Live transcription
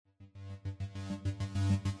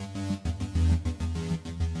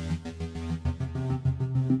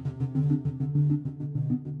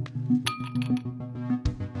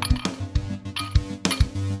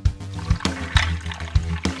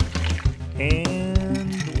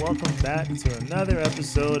And welcome back to another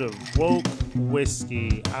episode of Woke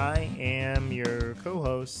Whiskey. I am your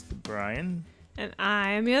co-host, Brian. And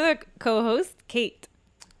I am your other co-host, Kate.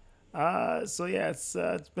 It's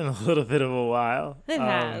been a little bit of a while. It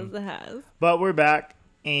has. But we're back,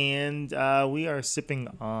 and we are sipping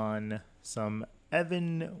on some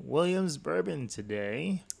Evan Williams bourbon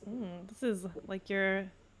today. This is like your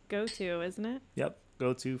go-to, isn't it? Yep,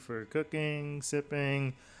 go-to for cooking,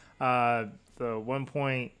 sipping. The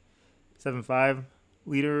 1.75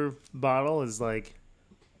 liter bottle is it's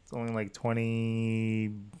only like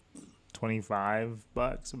 $25,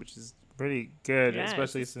 which is pretty good,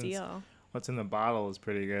 especially since what's in the bottle is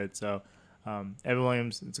pretty good. So, Evan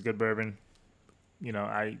Williams, it's a good bourbon. You know,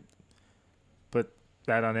 I put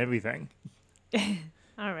that on everything.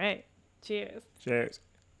 All right. Cheers. Cheers.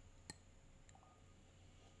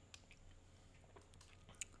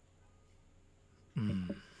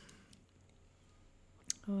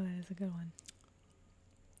 Oh, that is a good one.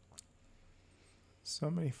 So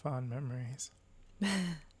many fond memories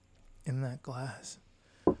in that glass.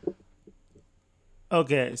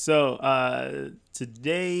 Okay, so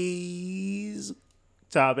today's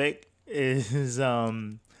topic is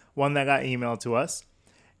one that got emailed to us,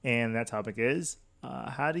 and that topic is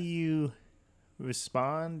how do you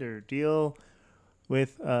respond or deal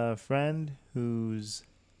with a friend who's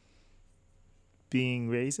being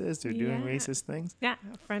racist or doing racist things? Yeah,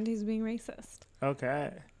 a friend who's being racist.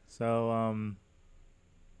 Okay, so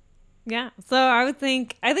yeah, so I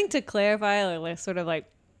think to clarify or sort of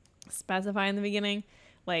like specify in the beginning,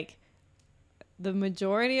 like the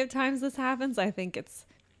majority of times this happens, I think it's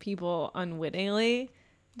people unwittingly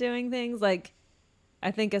doing things. Like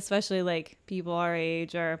I think especially like people our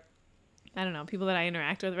age or I don't know, people that I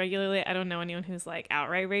interact with regularly, I don't know anyone who's like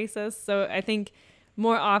outright racist. So I think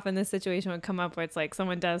more often this situation would come up where it's like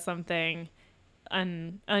someone does something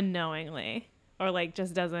unknowingly or like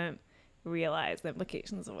just doesn't realize the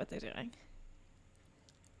implications of what they're doing.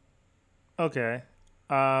 Okay.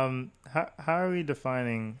 How are we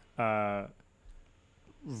defining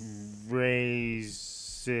racism?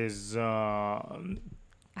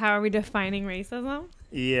 How are we defining racism?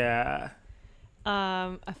 Yeah.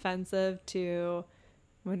 Offensive to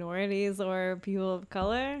minorities or people of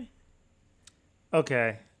color?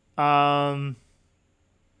 Okay. But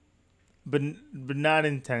not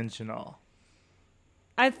intentional.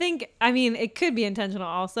 I mean, it could be intentional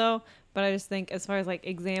also, but I just think as far as like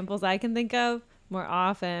examples I can think of, more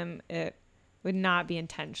often it would not be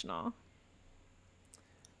intentional.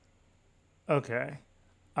 Okay.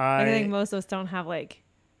 I think most of us don't have like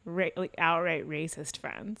outright racist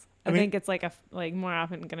friends. I think it's like more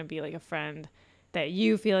often going to be like a friend that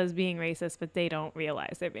you feel is being racist, but they don't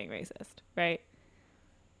realize they're being racist, right?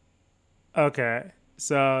 Okay.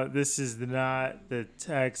 So this is not the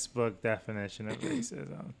textbook definition of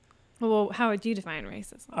racism. Well, how would you define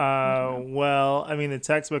racism? Well, I mean, the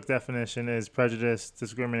textbook definition is prejudice,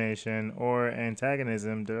 discrimination, or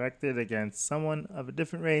antagonism directed against someone of a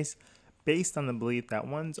different race based on the belief that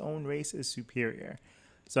one's own race is superior.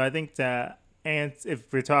 So I think that, and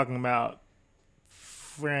if we're talking about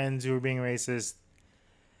friends who are being racist,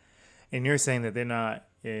 and you're saying that they're not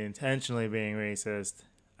intentionally being racist,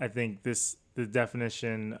 I think the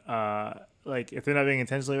definition, if they're not being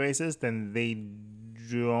intentionally racist, then they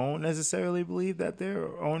don't necessarily believe that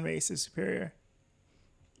their own race is superior.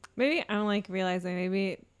 Maybe I'm like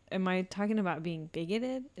realizing am I talking about being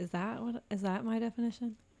bigoted? Is that my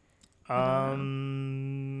definition? I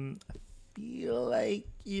feel like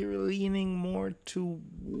you're leaning more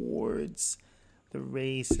towards the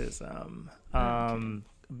racism. Okay.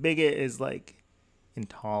 Bigot is like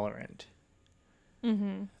intolerant.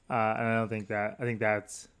 Mm-hmm. And I think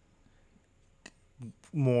that's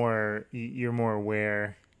more, you're more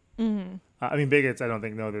aware. Mm-hmm. I mean, bigots, I don't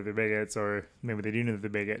think know that they're bigots, or maybe they do know that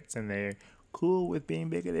they're bigots and they're cool with being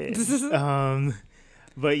bigoted.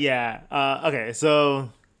 But yeah. Okay.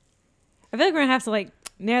 So I feel like we're going to have to like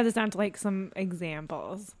narrow this down to like some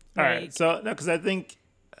examples. All right. So, no, because I think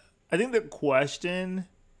the question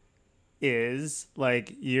is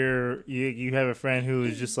like you have a friend who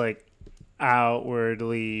is just like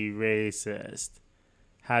outwardly racist.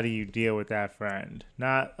 How do you deal with that friend?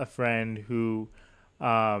 Not a friend who,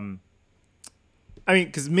 I mean,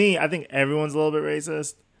 because I think everyone's a little bit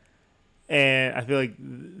racist, and I feel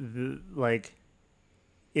like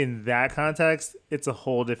in that context, it's a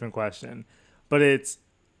whole different question. But the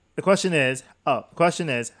question is,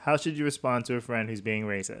 how should you respond to a friend who's being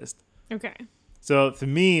racist? Okay. So for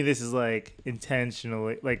me, this is like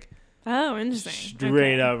intentionally, like, oh, interesting,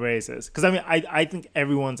 straight up racist. Because I mean, I think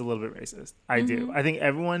everyone's a little bit racist. I do. I think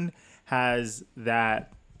everyone has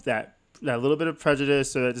that little bit of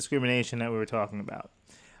prejudice or that discrimination that we were talking about.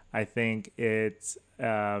 I think it's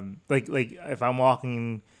like if I'm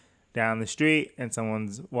walking down the street and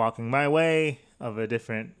someone's walking my way of a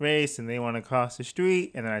different race and they want to cross the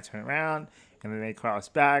street, and then I turn around and then they cross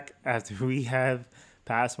back after we have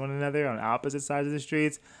passed one another on opposite sides of the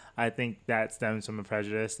streets. I think that stems from a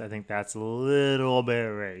prejudice. I think that's a little bit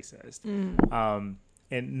racist.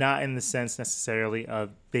 And not in the sense necessarily of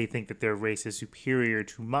they think that their race is superior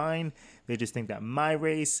to mine. They just think that my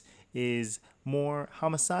race is more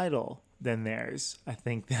homicidal than theirs. I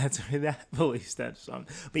think that's where that belief stems from.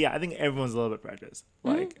 But yeah, I think everyone's a little bit prejudiced.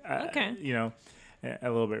 Like, okay.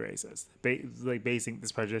 A little bit racist. Basing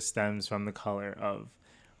this prejudice stems from the color of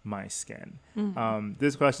my skin.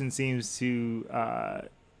 This question seems to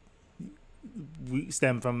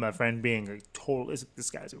stem from a friend being like, "Total,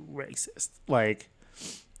 this guy's a racist." Like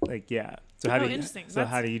yeah. So how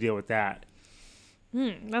do you deal with that?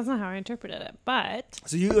 That's not how I interpreted it, but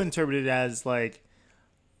so you interpret it as like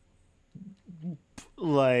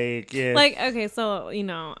okay, so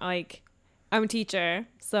I'm a teacher,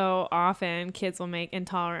 so often kids will make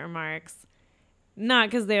intolerant remarks, not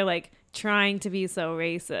because they're like trying to be so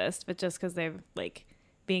racist, but just because they're like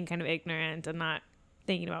being kind of ignorant and not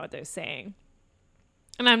thinking about what they're saying.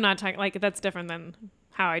 And I'm not talking like that's different than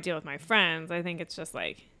how I deal with my friends. I think it's just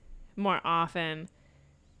like more often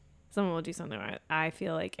someone will do something where I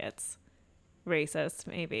feel like it's racist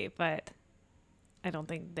maybe, but I don't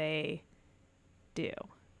think they do.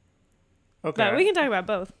 Okay. But we can talk about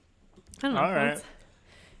both. I don't know. All right.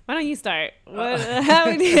 Why don't you start?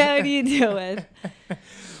 How do you deal with?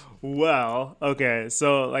 Well, okay.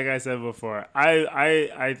 So like I said before,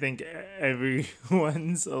 I think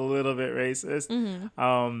everyone's a little bit racist.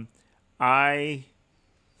 I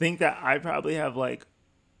think that I probably have like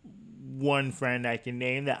one friend I can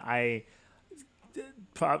name that I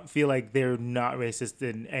feel like they're not racist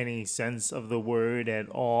in any sense of the word at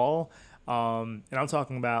all. And I'm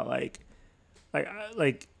talking about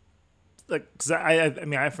because I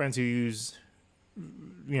mean I have friends who use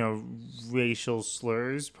racial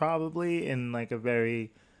slurs probably in like a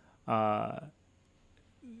very like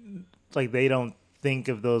they don't think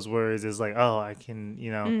of those words as like, oh, I can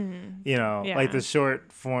Yeah. like the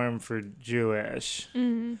short form for Jewish.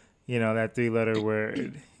 That 3-letter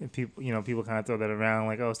word, and people kind of throw that around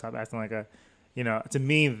like, oh, stop acting like a, to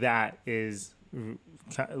me that is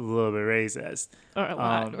a little bit racist or a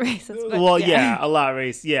lot racist. Well, yeah, a lot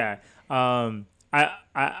racist. Yeah.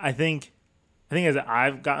 I think as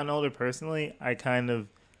I've gotten older personally, I kind of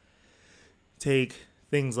take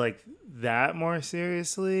things like that more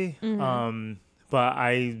seriously. But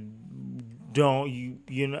I don't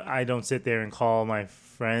I don't sit there and call my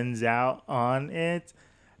friends out on it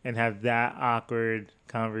and have that awkward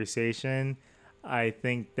conversation. I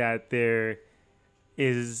think that there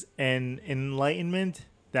is an enlightenment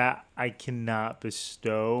that I cannot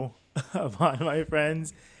bestow upon my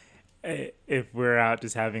friends if we're out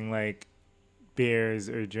just having like beers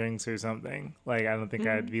or drinks or something. Like I don't think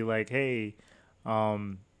I'd be like, hey,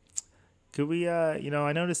 could we I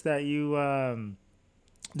noticed that you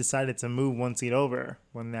decided to move one seat over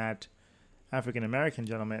when that African American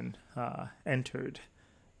gentleman entered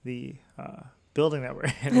the building that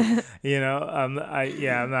we're in. I'm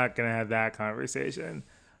not gonna have that conversation.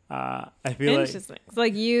 I feel interesting. It's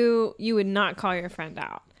like you would not call your friend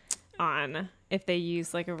out on if they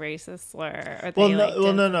use like a racist slur or they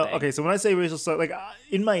no. Okay, so when I say racial slur, like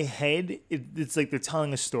in my head, it's like they're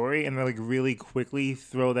telling a story and they're like really quickly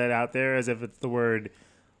throw that out there as if it's the word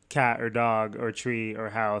cat or dog or tree or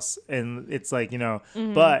house, and it's like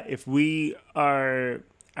But if we are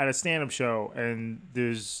at a stand-up show and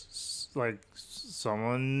there's like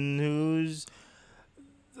someone who's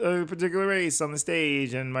a particular race on the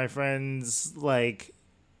stage and my friends like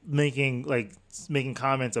making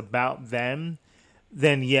comments about them,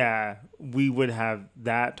 then yeah, we would have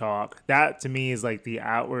that talk. That to me is like the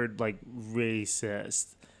outward like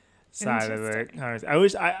racist side of it. I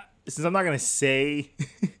wish since I'm not gonna say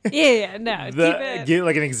give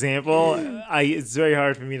like an example, it's very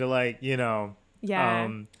hard for me to like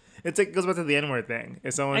it's like, it goes back to the N-word thing.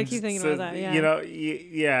 If someone I keep thinking about that,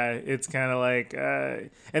 yeah. It's kind of like, and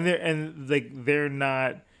they're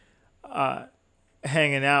not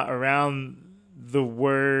hanging out around the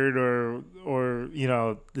word or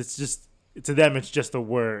it's just, to them, it's just a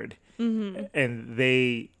word. And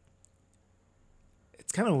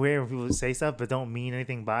it's kind of weird when people say stuff but don't mean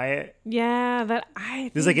anything by it. Yeah,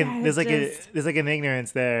 there's like an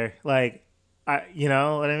ignorance there. Like, you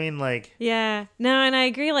know what I mean? Like, yeah, no, and I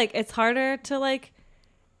agree. Like, it's harder to like,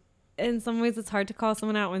 in some ways it's hard to call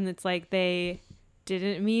someone out when it's like they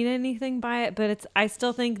didn't mean anything by it, but I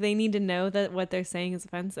still think they need to know that what they're saying is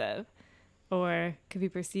offensive or could be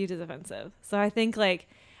perceived as offensive. So I think like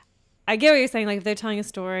I get what you're saying, like if they're telling a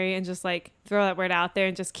story and just like throw that word out there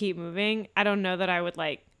and just keep moving, I don't know that I would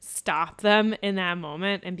like stop them in that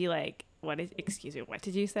moment and be like, excuse me, what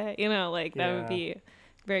did you say? You know, like that would be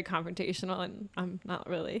very confrontational, and I'm not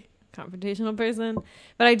really a confrontational person.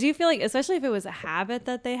 But I do feel like, especially if it was a habit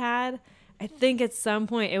that they had, I think at some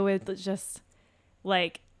point it would just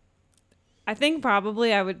like, I think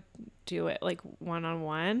probably I would do it like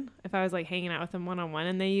one-on-one. If I was like hanging out with them one-on-one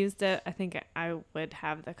and they used it, I think I would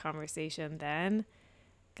have the conversation then,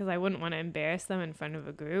 because I wouldn't want to embarrass them in front of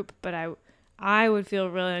a group. But I would feel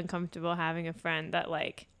really uncomfortable having a friend that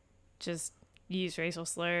like just used racial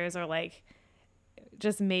slurs or like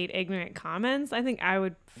just made ignorant comments. I think I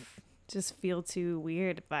would just feel too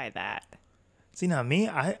weird by that. See, now me,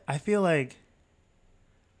 I feel like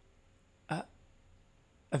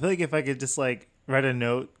I feel like if I could just like write a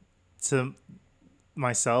note to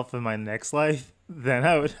myself in my next life, then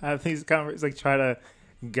I would have these conversations, like try to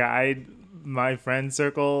guide my friend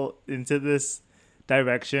circle into this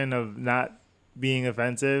direction of not being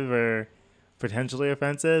offensive or potentially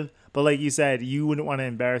offensive. But like you said, you wouldn't want to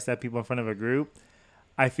embarrass that people in front of a group.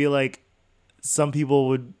 I feel like some people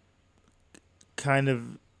would kind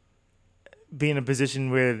of be in a position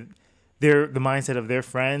where they're the mindset of their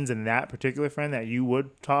friends and that particular friend that you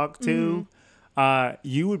would talk to,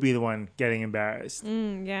 you would be the one getting embarrassed.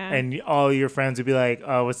 Yeah. And all your friends would be like,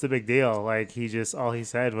 oh, what's the big deal? Like, all he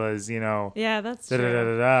said was, Yeah, that's da, true. da,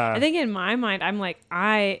 da, da, da. I think in my mind, I'm like,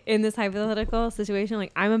 in this hypothetical situation,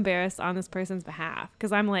 like I'm embarrassed on this person's behalf,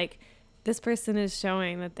 because I'm like, this person is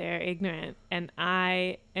showing that they're ignorant and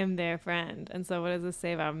I am their friend. And so what does this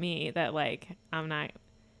say about me that like I'm not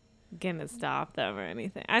gonna stop them or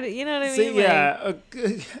anything? You know what I mean? Yeah,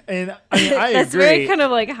 and I mean, I that's agree. very kind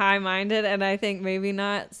of like high-minded, and I think maybe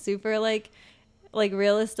not super like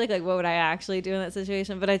realistic. Like, what would I actually do in that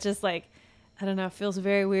situation? But I just like, I don't know. It feels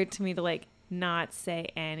very weird to me to like not say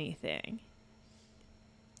anything.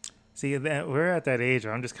 See, we're at that age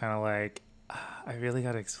where I'm just kind of like, I really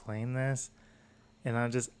got to explain this, and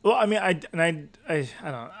I'm just, well, I mean, I don't.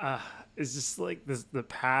 It's just like the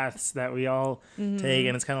paths that we all take,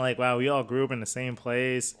 and it's kind of like, wow, we all grew up in the same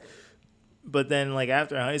place, but then like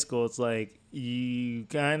after high school, it's like you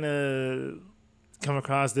kind of come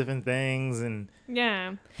across different things and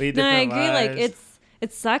lead different I agree. lives. Like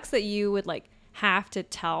it sucks that you would like have to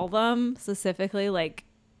tell them specifically like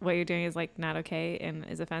what you're doing is like not okay and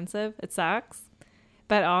is offensive. It sucks,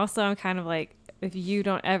 but also I'm kind of like, if you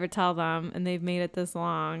don't ever tell them and they've made it this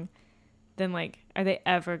long, then like, are they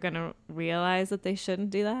ever gonna realize that they shouldn't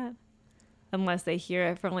do that unless they hear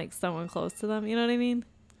it from like someone close to them? You know what I mean?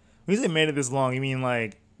 When you say made it this long, you mean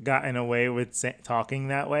like gotten away with talking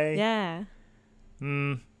that way? Yeah.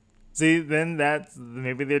 See, then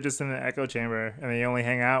maybe they're just in an echo chamber and they only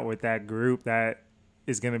hang out with that group that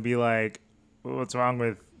is gonna be like, what's wrong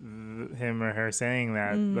with him or her saying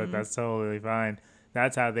that? But that's totally fine.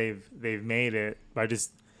 That's how they've made it, by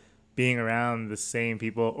just being around the same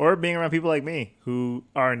people, or being around people like me who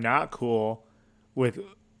are not cool with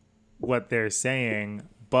what they're saying,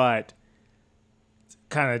 but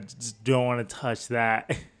kind of just don't want to touch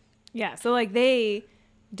that. Yeah. So like they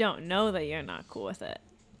don't know that you're not cool with it.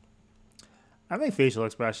 I make facial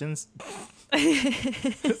expressions.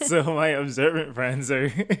 So my observant friends are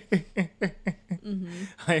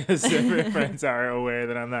my observant friends are aware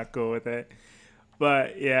that I'm not cool with it.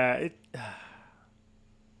 But yeah,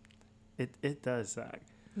 it does suck.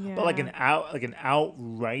 Yeah. But like an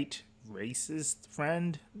outright racist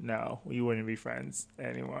friend, no, we wouldn't be friends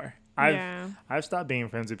anymore. I've stopped being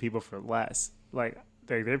friends with people for less. Like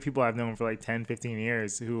there are people I've known for like 10, 15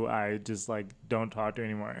 years who I just like don't talk to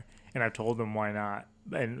anymore. And I've told them why not.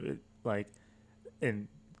 And if like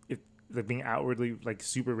being outwardly like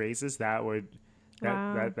super racist,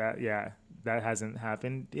 that hasn't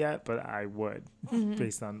happened yet, but I would,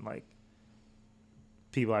 based on like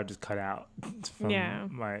people I've just cut out from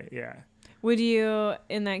Would you,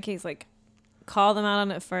 in that case, like call them out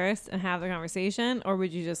on it first and have the conversation, or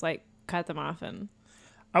would you just like cut them off and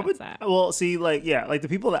I would that? Well, see, like like the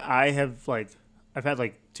people that I have, like I've had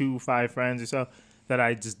like 5 friends or so that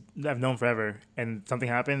I've known forever, and something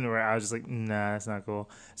happened where I was just like, nah, that's not cool.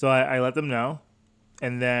 So I let them know,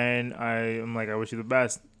 and then I'm like, I wish you the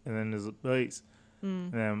best, and then there's please,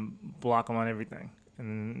 and then block them on everything,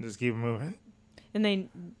 and then just keep moving. And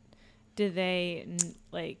did they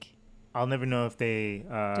like? I'll never know if they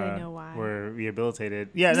know why? Were rehabilitated.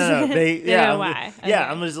 Yeah, no, they know why. Yeah,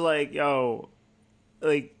 okay. I'm just like, yo,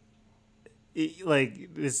 like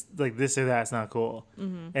this or that's not cool,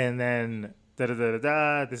 and then da da da da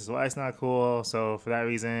da. This is why it's not cool. So for that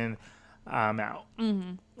reason, I'm out.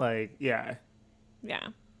 Like, yeah. Yeah.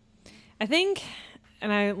 I think,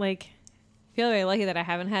 and I like feel very lucky that I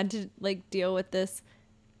haven't had to like deal with this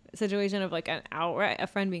situation of like a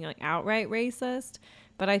friend being like outright racist,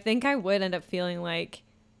 but I think I would end up feeling like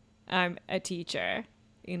I'm a teacher,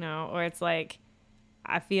 or it's like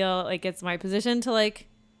I feel like it's my position to like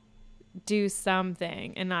do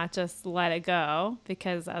something and not just let it go,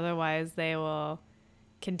 because otherwise they will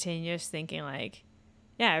continue thinking like,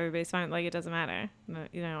 yeah, everybody's fine, like it doesn't matter,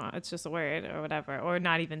 it's just a word or whatever, or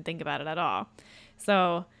not even think about it at all.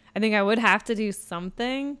 So I think I would have to do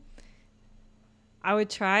something. I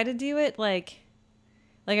would try to do it like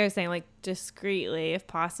I was saying, like discreetly if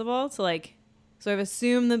possible, to like sort of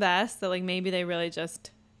assume the best, that like maybe they really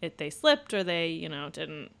just they slipped, or they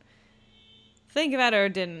didn't think about it or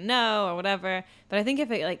didn't know or whatever. But I think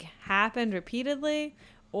if it like happened repeatedly,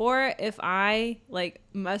 or if I like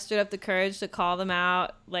mustered up the courage to call them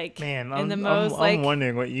out, like I'm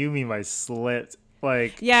wondering what you mean by slipped.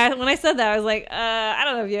 Like, yeah, when I said that, I was like, I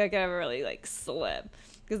don't know if you could ever really like slip,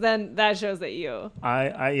 because then that shows that you.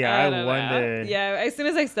 I wonder. Yeah, as soon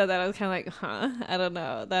as I said that, I was kind of like, I don't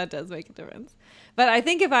know. That does make a difference. But I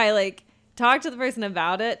think if I like talk to the person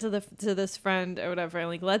about it, to this friend or whatever, and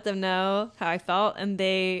like let them know how I felt, and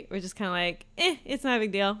they were just kind of like, it's not a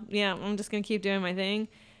big deal. Yeah, I'm just gonna keep doing my thing,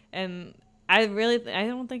 and I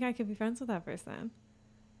don't think I could be friends with that person.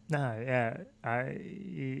 Nah, yeah,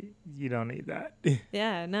 you don't need that.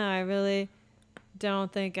 Yeah, no, I really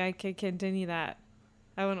don't think I could continue that.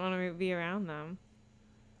 I wouldn't want to be around them.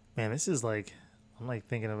 Man, this is like, I'm like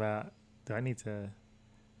thinking about, do I need to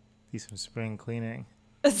do some spring cleaning?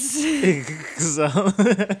 So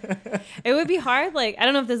it would be hard. Like, I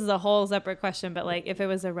don't know if this is a whole separate question, but like if it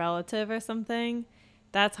was a relative or something,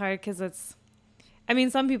 that's hard, because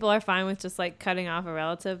some people are fine with just like cutting off a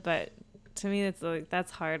relative, but to me it's like that's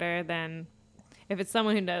harder than if it's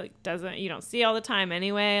someone who you don't see all the time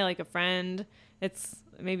anyway, like a friend. It's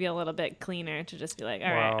maybe a little bit cleaner to just be like,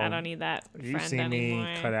 all right, I don't need that friend anymore. You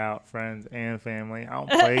see me cut out friends and family. I don't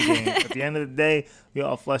play games. At the end of the day, we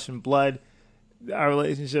all flesh and blood. Our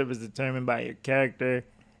relationship is determined by your character,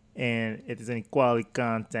 and if there's any quality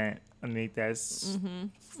content underneath that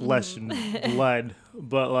flesh and blood.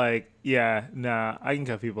 But like, yeah, nah, I can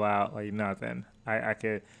cut people out like nothing. I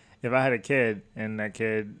could, if I had a kid and that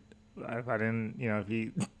kid, if I didn't, if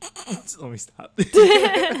he, let me stop.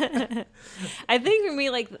 I think for me,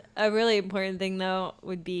 like a really important thing though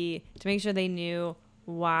would be to make sure they knew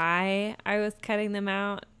why I was cutting them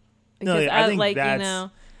out. Because I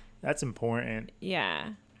think that's important. Yeah,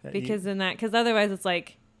 because otherwise it's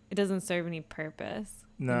like it doesn't serve any purpose.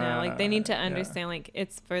 Like they need to understand like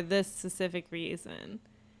it's for this specific reason,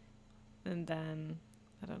 and then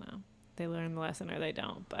I don't know, they learn the lesson or they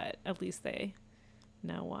don't, but at least they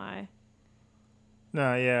know why.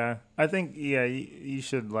 No, yeah, I think you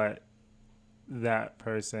should let that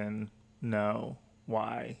person know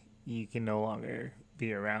why you can no longer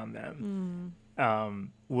be around them.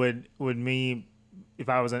 Would me, if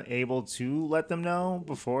I was unable to let them know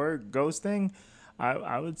before ghosting,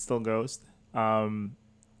 I would still ghost.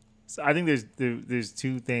 So I think there's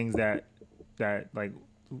two things that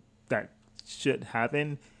should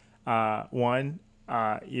happen. One,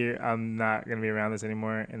 I'm not gonna be around this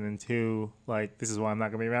anymore, and then two, like this is why I'm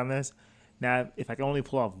not gonna be around this. Now, if I can only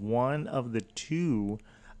pull off one of the two,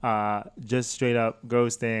 just straight up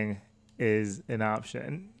ghosting is an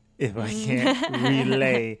option if I can't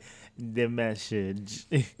relay the message.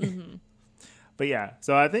 But yeah,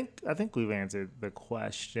 so I think we've answered the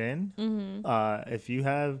question. If you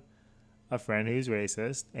have a friend who's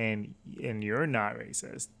racist and you're not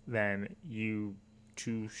racist, then you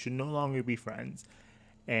two should no longer be friends,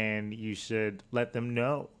 and you should let them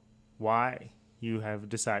know why you have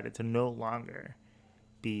decided to no longer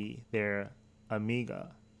be their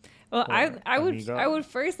amiga. Well, I would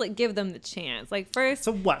first like give them the chance. Like first.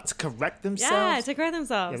 So what? To correct themselves? Yeah, to correct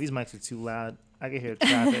themselves. Yeah, these mics are too loud. I can hear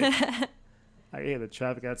traffic. I can hear the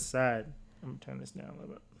traffic outside. I'm gonna turn this down a little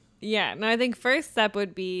bit. Yeah, no, I think first step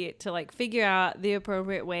would be to like figure out the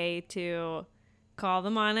appropriate way to call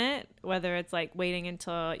them on it, whether it's like waiting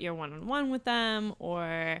until you're one-on-one with them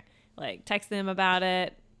or like texting them about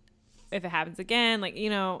it if it happens again. Like,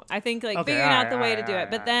 I think like figuring out the way to do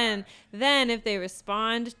it. But then if they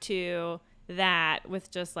respond to that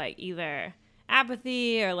with just like either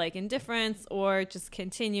apathy or like indifference or just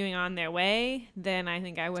continuing on their way, then I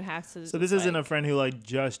think I would have to. So this isn't a friend who like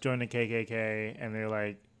just joined the KKK and they're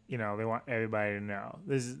like, you know, they want everybody to know.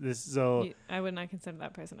 So I would not consider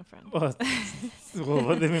that person a friend. well,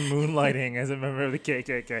 well, they've been moonlighting as a member of the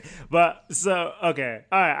KKK. But so okay,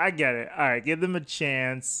 all right, I get it. All right, give them a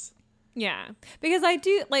chance. Yeah, because I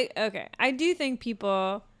do I do think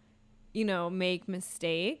people, you know, make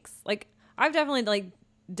mistakes. Like I've definitely like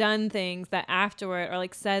done things that afterward, or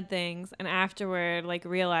like said things and afterward like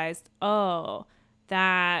realized, oh,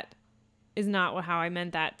 that is not how I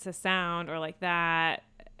meant that to sound, or like that.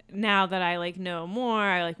 Now that I like know more,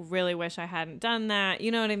 I like really wish I hadn't done that.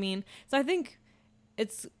 You know what I mean? So I think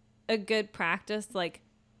it's a good practice to like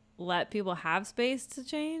let people have space to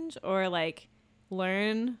change, or like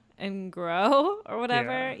learn and grow or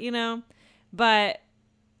whatever, Yeah. you know? But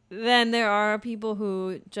then there are people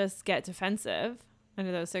who just get defensive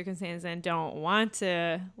under those circumstances and don't want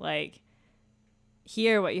to like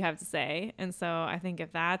hear what you have to say. And so I think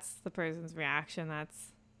if that's the person's reaction,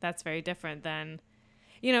 that's very different than,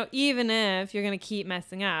 you know, even if you're going to keep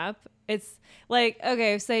messing up, it's like,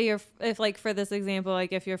 okay, say if like for this example,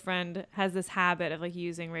 like if your friend has this habit of like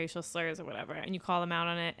using racial slurs or whatever, and you call them out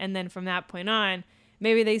on it, and then from that point on,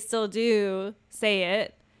 maybe they still do say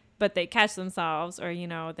it, but they catch themselves, or, you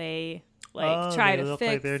know, they like try to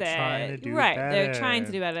fix it. Trying to do right. better. They're trying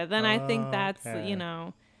to do better. Then I think that's, Okay. you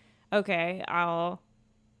know, okay, I'll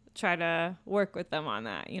try to work with them on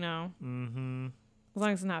that, you know? Mm-hmm. As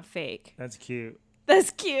long as it's not fake. That's cute.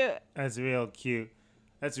 That's cute. That's real cute.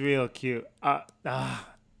 That's real cute. All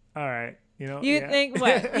right. You know. You yeah. think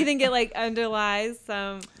what? You think it like underlies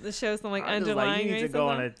the show some like I'm just underlying like, you need to racism? go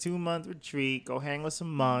on a 2-month retreat, go hang with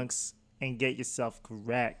some monks, and get yourself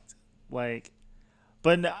correct. Like,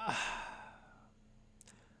 but no,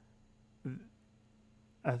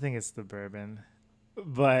 I think it's the bourbon.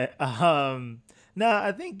 But no,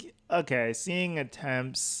 I think okay, seeing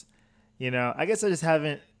attempts, you know, I guess I just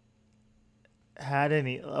haven't had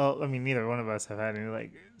any. Oh, I mean, neither one of us have had any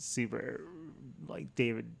like super like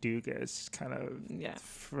David Dukas kind of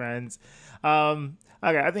friends. Okay,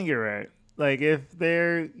 I think you're right. Like if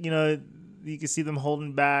they're, you know, you can see them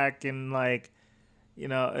holding back, and like, you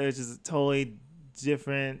know, it's just a totally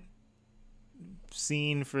different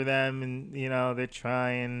scene for them, and you know they're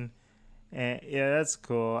trying, and yeah, that's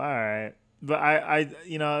cool. All right, but I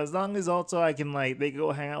you know, as long as also I can like they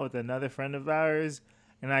go hang out with another friend of ours,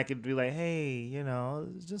 and I could be like, hey, you know,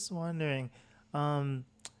 just wondering, you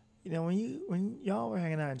know, when y'all were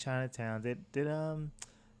hanging out in Chinatown, did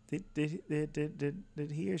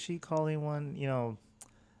he or she call anyone, you know,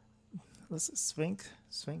 Swink,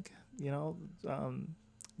 you know,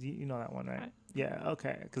 you know that one, right? Yeah,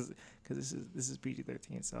 okay, because this is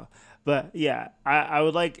PG-13, so, but yeah, I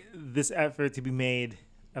would like this effort to be made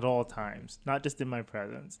at all times, not just in my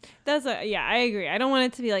presence. Yeah, I agree. I don't want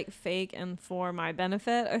it to be like fake and for my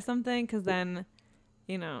benefit or something, because then,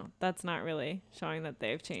 you know, that's not really showing that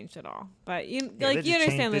they've changed at all. But you like you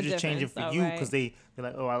understand the difference. They're just changing for you because they're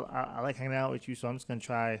like, oh, I like hanging out with you, so I'm just gonna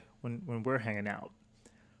try when we're hanging out.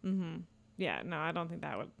 Mm-hmm. Yeah, no, I don't think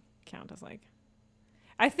that would count as like.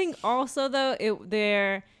 I think also though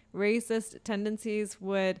their racist tendencies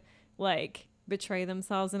would like betray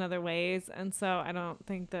themselves in other ways, and so I don't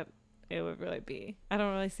think that it would really be. I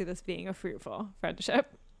don't really see this being a fruitful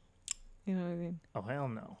friendship. You know what I mean? Oh hell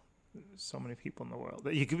no! There's so many people in the world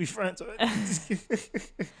that you could be friends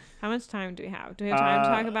with. How much time do we have? Do we have time to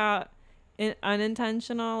talk about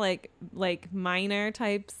unintentional, like minor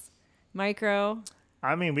types, micro?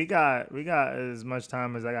 I mean, we got as much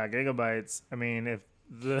time as I got gigabytes. I mean, if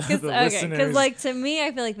the listeners, because like to me,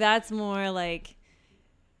 I feel like that's more like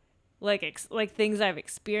things I've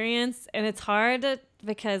experienced, and it's hard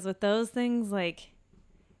because with those things, like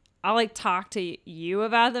I'll like talk to you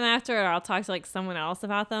about them after, or I'll talk to like someone else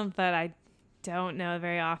about them, but I don't know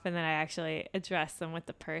very often that I actually address them with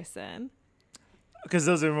the person. Because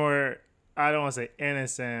those are more, I don't want to say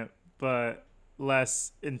innocent, but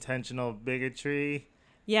less intentional bigotry.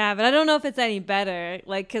 Yeah, but I don't know if it's any better.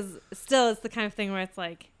 Like, because still it's the kind of thing where it's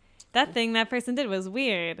like, that thing that person did was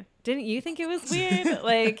weird. Didn't you think it was weird?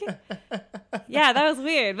 Like, yeah, that was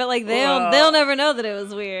weird. But like, they'll never know that it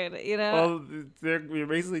was weird, you know? Well, you're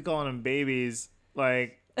basically calling them babies.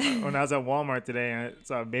 Like, when I was at Walmart today and I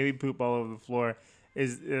saw baby poop all over the floor,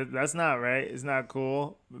 that's not right. It's not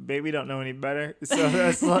cool. Baby don't know any better. So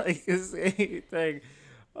that's like the same thing.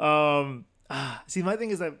 See, my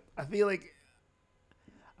thing is that I feel like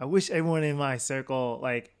I wish everyone in my circle,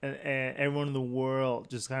 like, and everyone in the world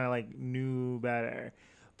just kind of like knew better.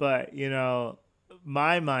 But, you know,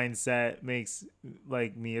 my mindset makes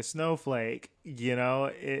like me a snowflake, you know,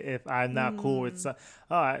 if I'm not cool with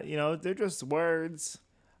you know, they're just words.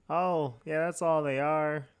 Oh, yeah, that's all they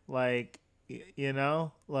are. Like, You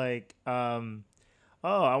know, like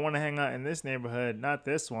oh, I want to hang out in this neighborhood, not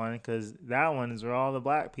this one, because that one is where all the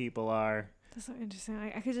black people are. That's so interesting.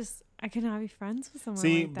 I could not be friends with someone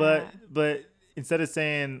See, like that. but instead of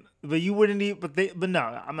saying, but you wouldn't even, but no,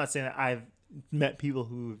 I'm not saying that I've met people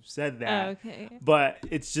who've said that. Oh, okay. But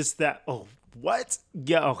it's just that, oh, what?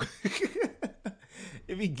 Yo.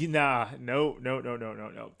 If you, nah, no.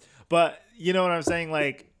 But you know what I'm saying?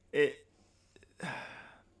 Like,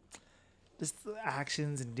 just the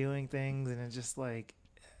actions and doing things, and it's just like,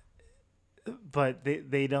 but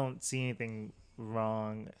they don't see anything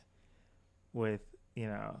wrong with, you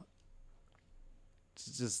know,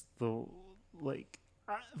 it's just the, like,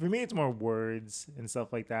 for me, it's more words and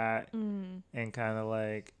stuff like that. Mm. And kind of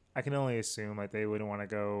like, I can only assume like they wouldn't want to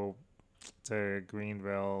go to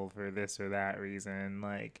Greenville for this or that reason,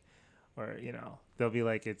 like, or you know, they'll be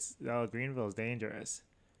like, it's, oh, Greenville's dangerous,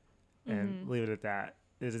 and leave it at that.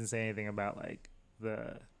 It doesn't say anything about like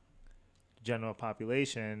the general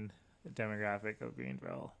population demographic of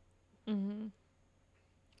Greenville. Mm-hmm.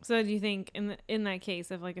 So do you think in that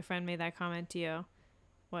case, if like a friend made that comment to you,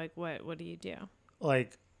 like what do you do?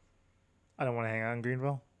 Like, I don't want to hang out in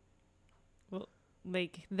Greenville. Well,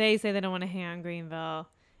 like they say they don't want to hang out in Greenville,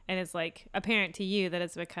 and it's like apparent to you that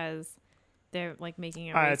it's because they're like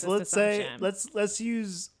making a racist All right, so let's assumption.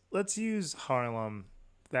 say let's use Harlem.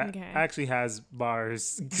 That actually has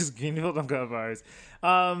bars because Greenville don't got bars.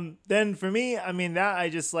 Then for me, I mean that I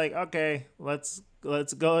just like, okay, let's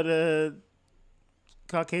go to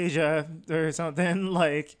Caucasia or something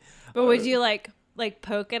like. But would you like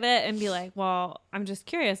poke at it and be like, well, I'm just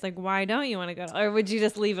curious, like why don't you want to go? Or would you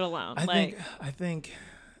just leave it alone? I think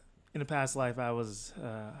in a past life I was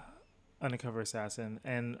undercover assassin,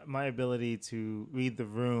 and my ability to read the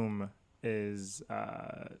room is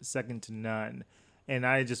second to none. And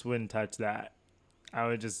I just wouldn't touch that. I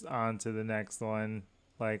would just on to the next one.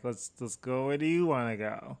 Like, let's go. Where do you want to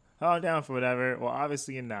go? Oh, I'm down for whatever. Well,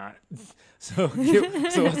 obviously you're not. So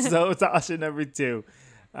it's option number 2,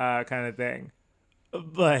 kind of thing.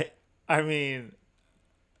 But I mean,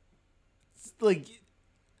 like,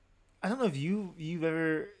 I don't know if you've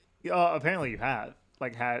ever. Oh, apparently you have.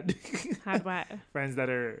 Like had what? Friends that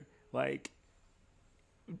are like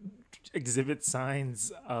exhibit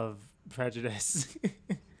signs of prejudice.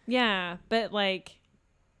 Yeah, but like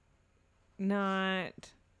not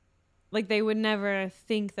like they would never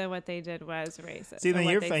think that what they did was racist. See, then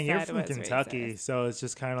you're from Kentucky, so it's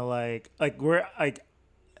just kind of like where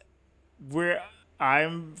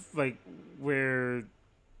I'm like where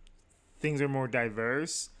things are more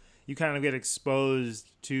diverse. You kind of get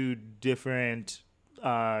exposed to different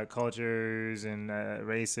cultures and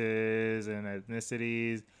races and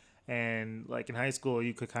ethnicities. And like in high school,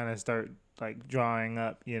 you could kind of start like drawing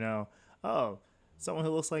up, you know, oh, someone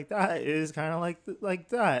who looks like that is kind of like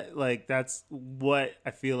that. Like that's what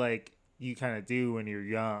I feel like you kind of do when you're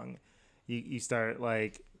young. You start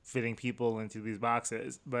like fitting people into these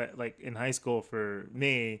boxes. But like in high school, for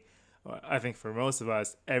me, I think for most of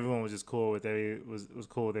us, everyone was just cool with was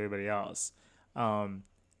cool with everybody else. And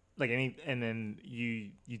then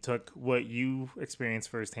you took what you experienced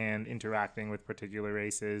firsthand interacting with particular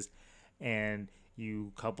races, and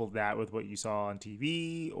you coupled that with what you saw on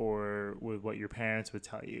TV or with what your parents would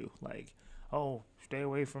tell you, like, oh, stay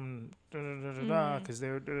away from da da da da da because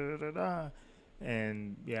they're da da da da,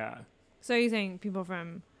 and yeah. So are you saying people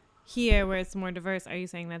from here, where it's more diverse, are you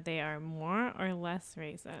saying that they are more or less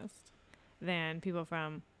racist than people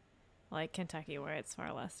from like Kentucky, where it's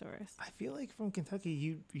far less diverse? I feel like from Kentucky,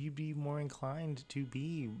 you'd be more inclined to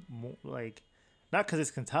be more like, not because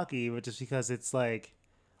it's Kentucky, but just because it's like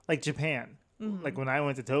Japan. Mm-hmm. Like when I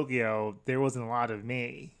went to Tokyo, there wasn't a lot of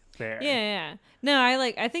me there. Yeah. No,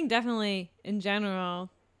 I think definitely in general,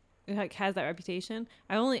 it like has that reputation.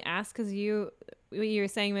 I only asked because you were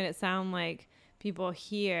saying that it sound like people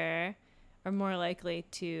here are more likely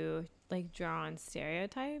to like draw on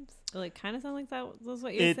stereotypes. It like kind of sound like that was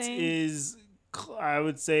what you're saying. It is, I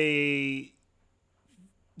would say,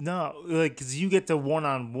 no, like because you get to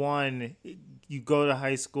one-on-one. You go to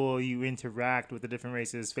high school, you interact with the different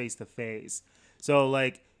races face to face. So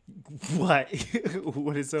like, what?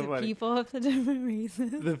 What is so funny? The people of the different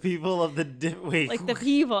races. The people of the different. Wait, like the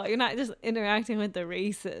people. You're not just interacting with the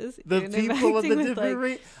races. The people of the different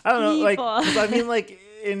races. I don't know. Like, I mean, like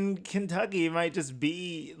in Kentucky, it might just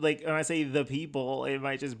be like when I say the people, it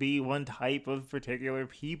might just be one type of particular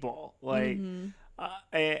people. Like. Mm-hmm.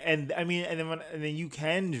 And I mean, and then you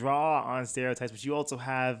can draw on stereotypes, but you also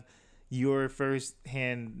have your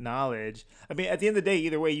first-hand knowledge. I mean, at the end of the day,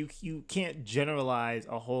 either way, you can't generalize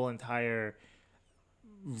a whole entire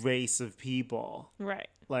race of people. Right.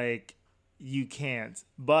 Like, you can't.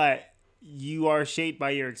 But you are shaped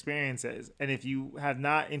by your experiences. And if you have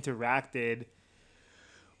not interacted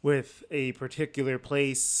with a particular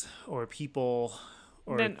place or people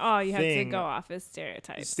or then all you have to thing, go off is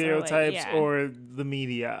stereotypes. stereotypes yeah. or the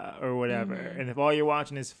media or whatever. And if all you're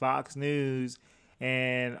watching is Fox News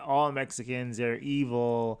and all Mexicans are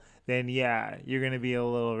evil, then yeah, you're gonna be a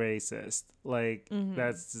little racist. Like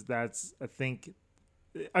that's I think,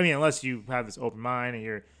 I mean, unless you have this open mind and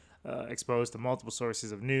you're exposed to multiple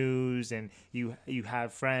sources of news and you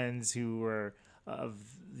have friends who are of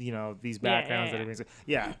these backgrounds that are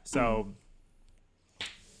being so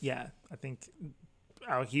yeah, I think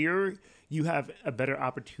out here you have a better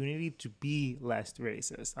opportunity to be less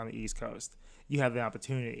racist on the East Coast. You have the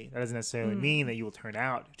opportunity. That doesn't necessarily mean that you will turn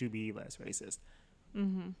out to be less racist.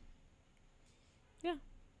 Yeah,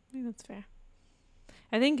 I think that's fair.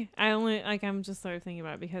 I think I'm just sort of thinking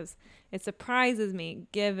about it because it surprises me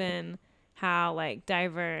given how like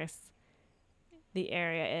diverse the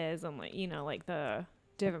area is and like the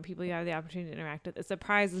different people you have the opportunity to interact with. It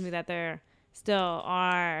surprises me that there still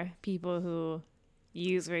are people who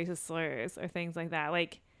use racist slurs or things like that.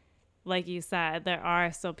 Like you said, there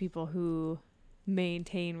are still people who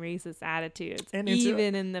maintain racist attitudes and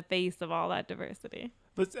even in the face of all that diversity.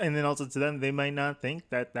 And then also to them, they might not think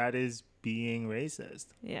that is being racist.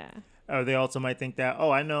 Yeah. Or they also might think that,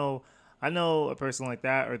 I know a person like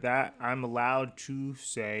that, or that I'm allowed to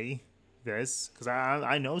say this because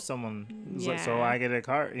I know someone who's like, so I get a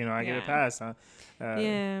card, I get a pass. Huh?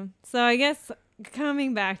 Yeah. So I guess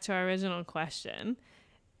coming back to our original question,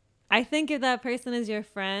 I think if that person is your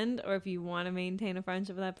friend or if you want to maintain a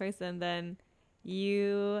friendship with that person, then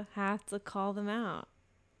you have to call them out.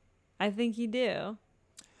 I think you do.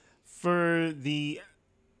 For the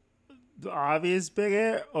obvious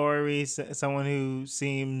bigot, or someone who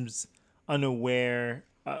seems unaware?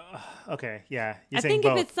 Okay, yeah. I think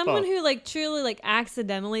if it's someone who like truly like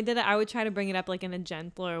accidentally did it, I would try to bring it up like in a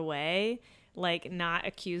gentler way, like not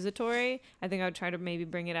accusatory. I think I would try to maybe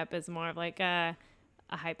bring it up as more of like a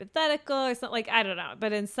hypothetical or something. Like I don't know,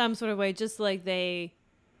 but in some sort of way, just like they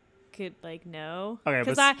could like know. Okay,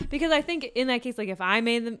 because I think in that case, like if I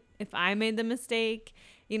made the mistake,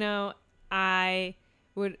 I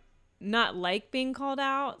would not like being called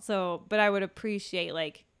out. But I would appreciate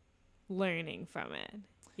like learning from it.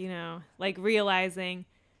 Like realizing,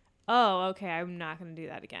 oh, okay, I'm not going to do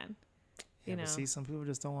that again. But see, some people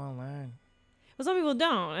just don't want to learn. Well, some people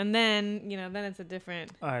don't, and then then it's a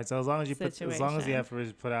different. All right, so as long as the effort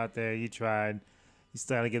is put out there, you tried, you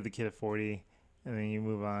still got to give the kid a 40, and then you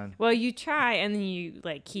move on. Well, you try, and then you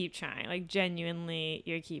like keep trying, like genuinely,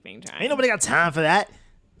 you're keeping trying. Ain't nobody got time for that.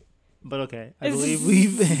 But okay, I believe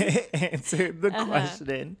we've answered the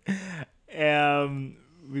question.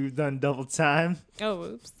 We've done double time. Oh,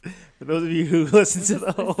 oops. For those of you who listen to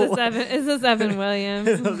the whole... Is this Evan Williams?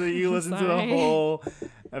 For those of you who listen to the whole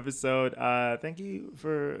episode, thank you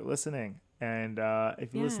for listening. And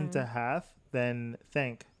if you listen to half, then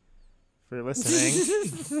thank for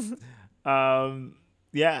listening. And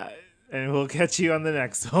we'll catch you on the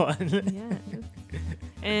next one. Yes.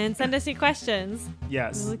 And send us your questions.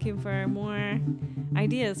 Yes. We're looking for more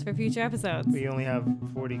ideas for future episodes. We only have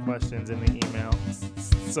 40 questions in the email,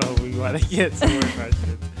 so we want to get some more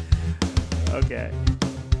questions. Okay.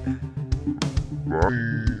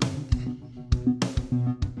 Bye.